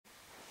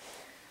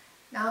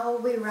Now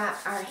we wrap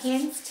our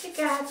hands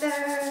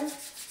together.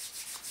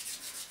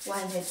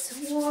 When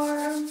it's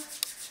warm,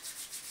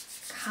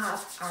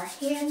 cup our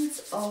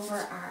hands over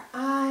our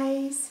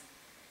eyes.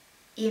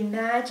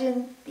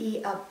 Imagine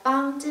the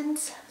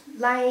abundant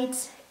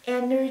light,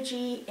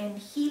 energy, and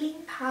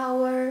healing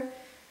power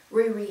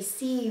we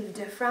received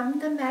from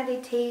the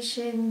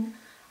meditation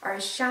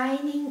are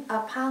shining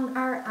upon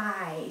our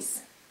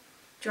eyes,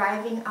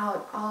 driving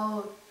out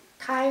all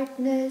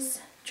tiredness,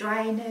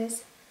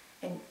 dryness,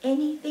 and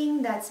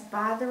anything that's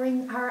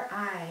bothering our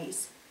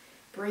eyes,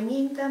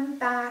 bringing them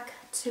back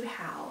to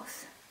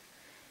health.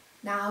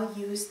 Now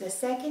use the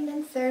second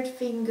and third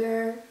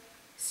finger,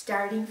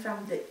 starting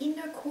from the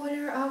inner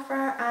corner of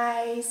our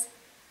eyes,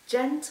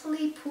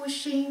 gently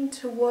pushing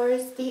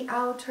towards the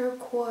outer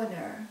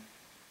corner.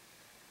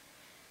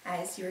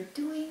 As you're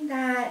doing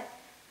that,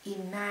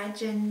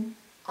 imagine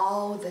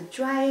all the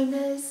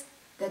dryness,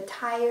 the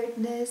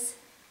tiredness,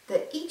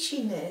 the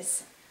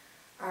itchiness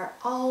are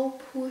all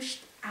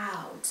pushed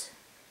out.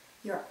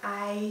 Your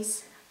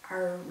eyes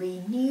are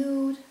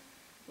renewed,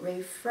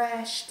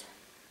 refreshed,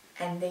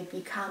 and they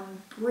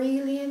become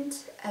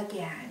brilliant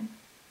again.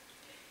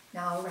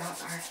 Now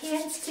wrap our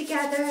hands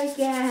together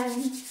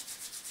again.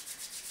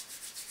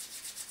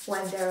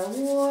 When they're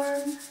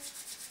warm,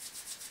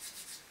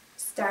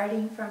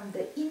 starting from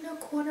the inner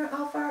corner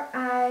of our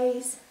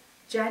eyes,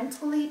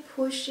 gently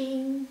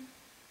pushing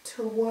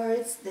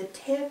towards the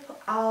tip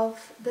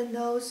of the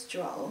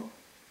nostril.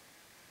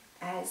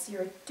 As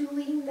you're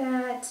doing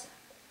that,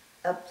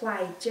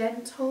 apply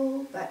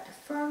gentle but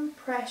firm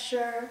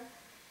pressure,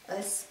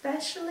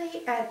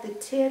 especially at the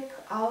tip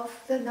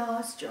of the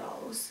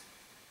nostrils.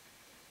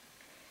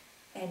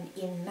 And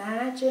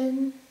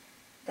imagine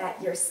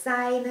that your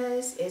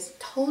sinus is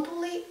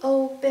totally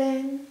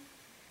open.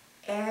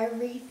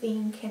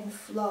 Everything can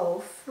flow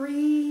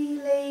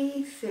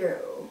freely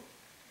through.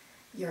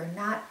 You're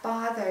not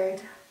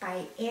bothered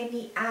by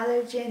any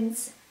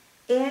allergens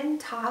and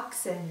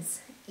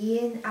toxins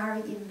in our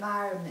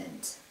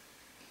environment.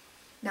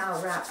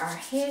 Now wrap our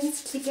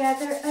hands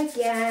together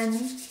again,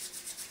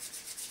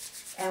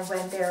 and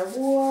when they're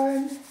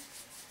warm,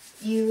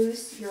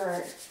 use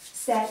your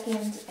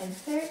second and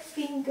third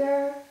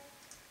finger,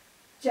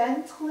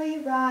 gently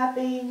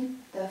rubbing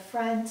the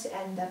front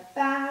and the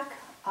back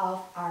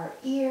of our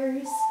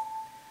ears.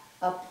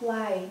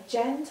 Apply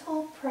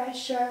gentle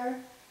pressure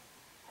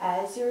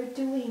as you're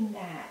doing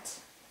that.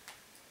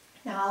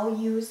 Now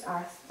use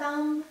our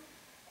thumb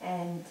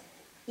and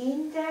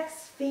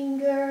index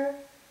finger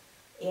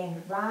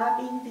in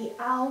rubbing the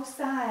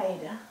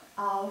outside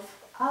of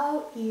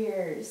our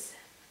ears.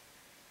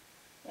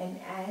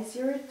 And as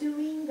you're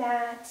doing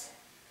that,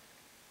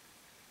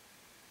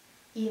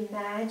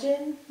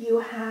 imagine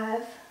you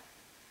have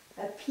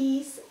a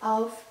piece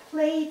of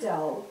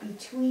Play-Doh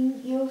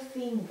between your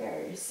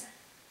fingers.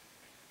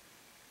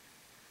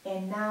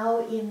 And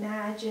now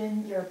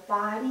imagine your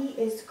body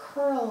is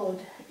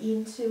curled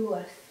into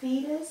a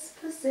fetus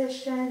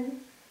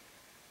position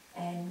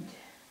and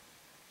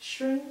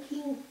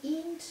shrinking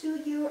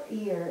into your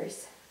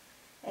ears.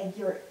 And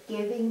you're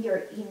giving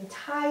your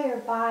entire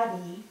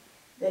body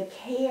the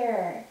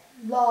care,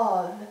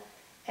 love,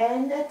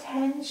 and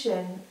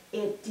attention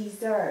it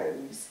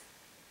deserves.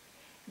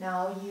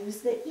 Now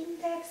use the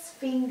index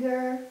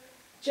finger,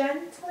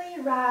 gently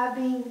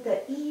rubbing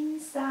the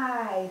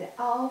inside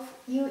of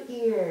your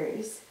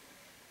ears.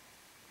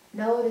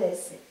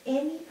 Notice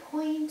any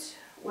point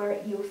where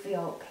you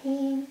feel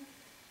pain,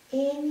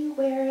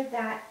 anywhere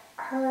that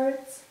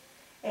hurts,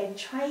 and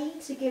trying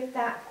to give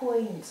that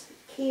point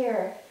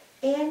care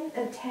and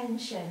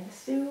attention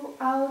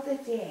throughout the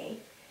day.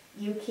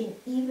 You can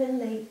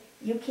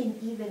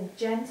even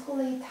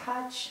gently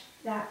touch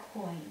that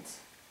point.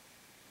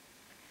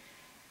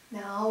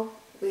 Now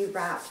we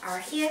wrap our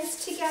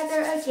hands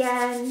together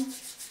again.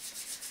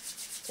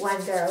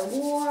 When they're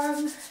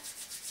warm,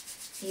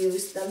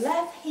 use the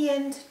left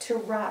hand to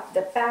rub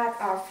the back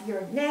of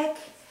your neck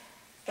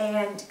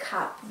and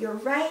cup your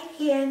right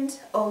hand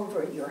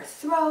over your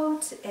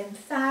throat and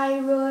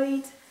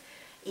thyroid.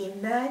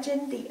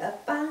 Imagine the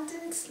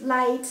abundant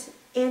light,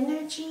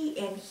 energy,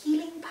 and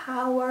healing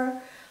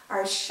power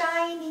are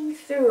shining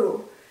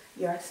through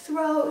your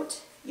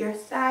throat, your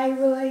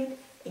thyroid,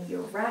 and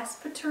your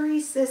respiratory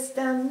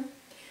system,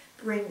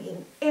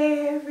 bringing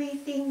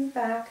everything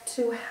back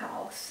to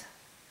health.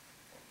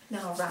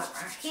 Now wrap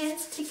our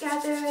hands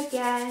together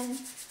again.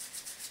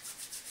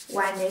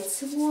 When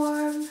it's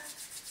warm,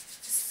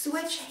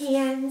 switch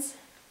hands.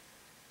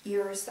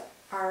 Use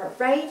our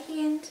right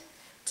hand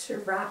to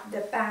rub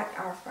the back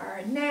of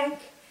our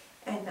neck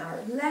and our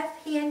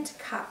left hand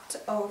cupped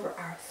over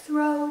our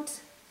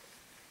throat.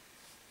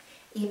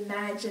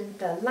 Imagine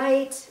the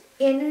light,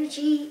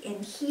 energy,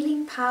 and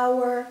healing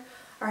power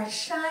are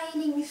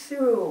shining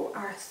through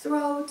our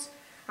throat,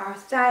 our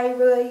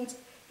thyroid,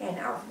 and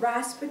our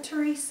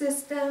respiratory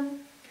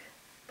system,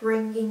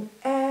 bringing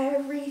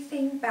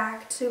everything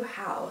back to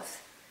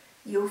health.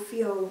 You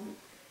feel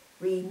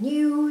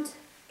renewed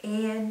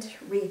and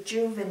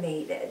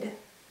rejuvenated.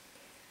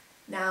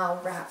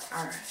 Now wrap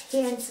our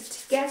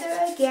hands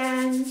together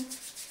again.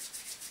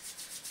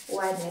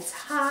 When it's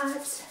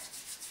hot,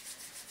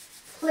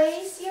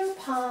 place your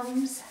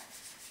palms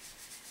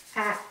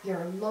at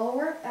your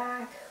lower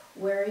back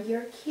where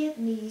your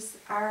kidneys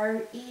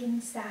are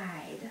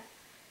inside,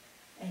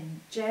 and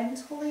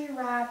gently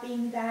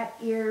wrapping that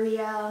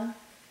area.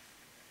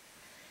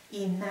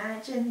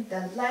 Imagine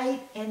the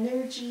light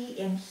energy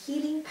and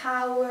healing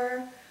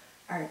power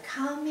are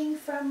coming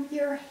from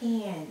your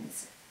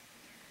hands,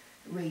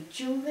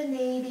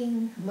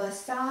 rejuvenating,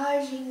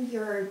 massaging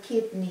your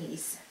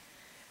kidneys,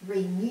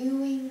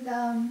 renewing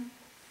them.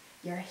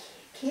 Your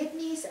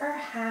kidneys are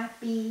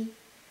happy.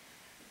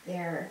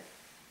 They're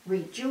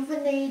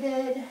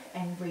rejuvenated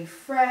and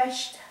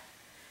refreshed.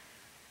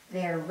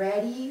 They're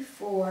ready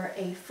for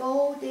a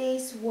full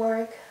day's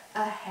work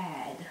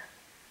ahead.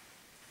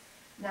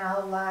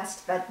 Now,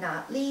 last but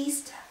not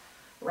least,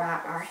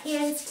 wrap our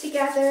hands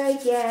together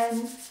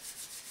again.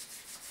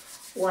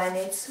 When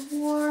it's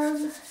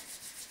warm,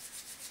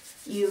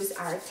 use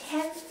our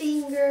 10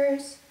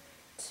 fingers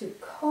to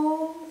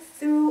comb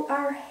through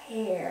our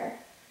hair.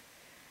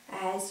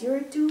 As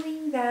you're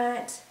doing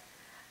that,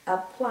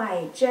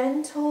 apply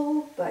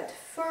gentle but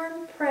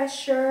firm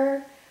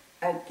pressure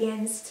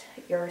against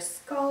your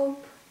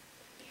scalp.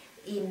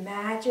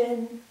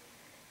 Imagine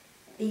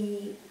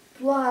the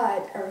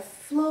blood are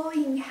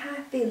flowing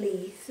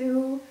happily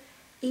through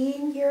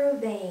in your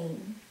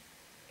vein.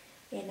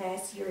 And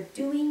as you're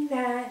doing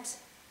that,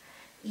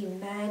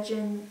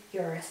 imagine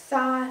your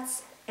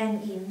thoughts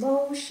and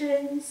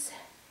emotions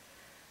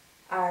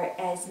are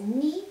as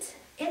neat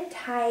and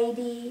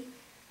tidy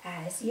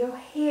as your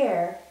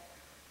hair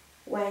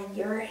when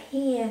your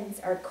hands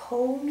are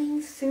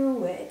combing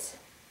through it.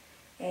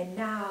 And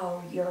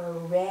now you're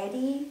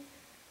ready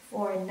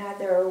for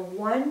another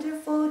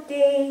wonderful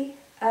day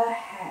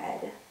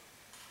ahead.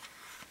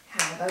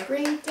 Have a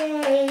great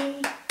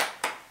day.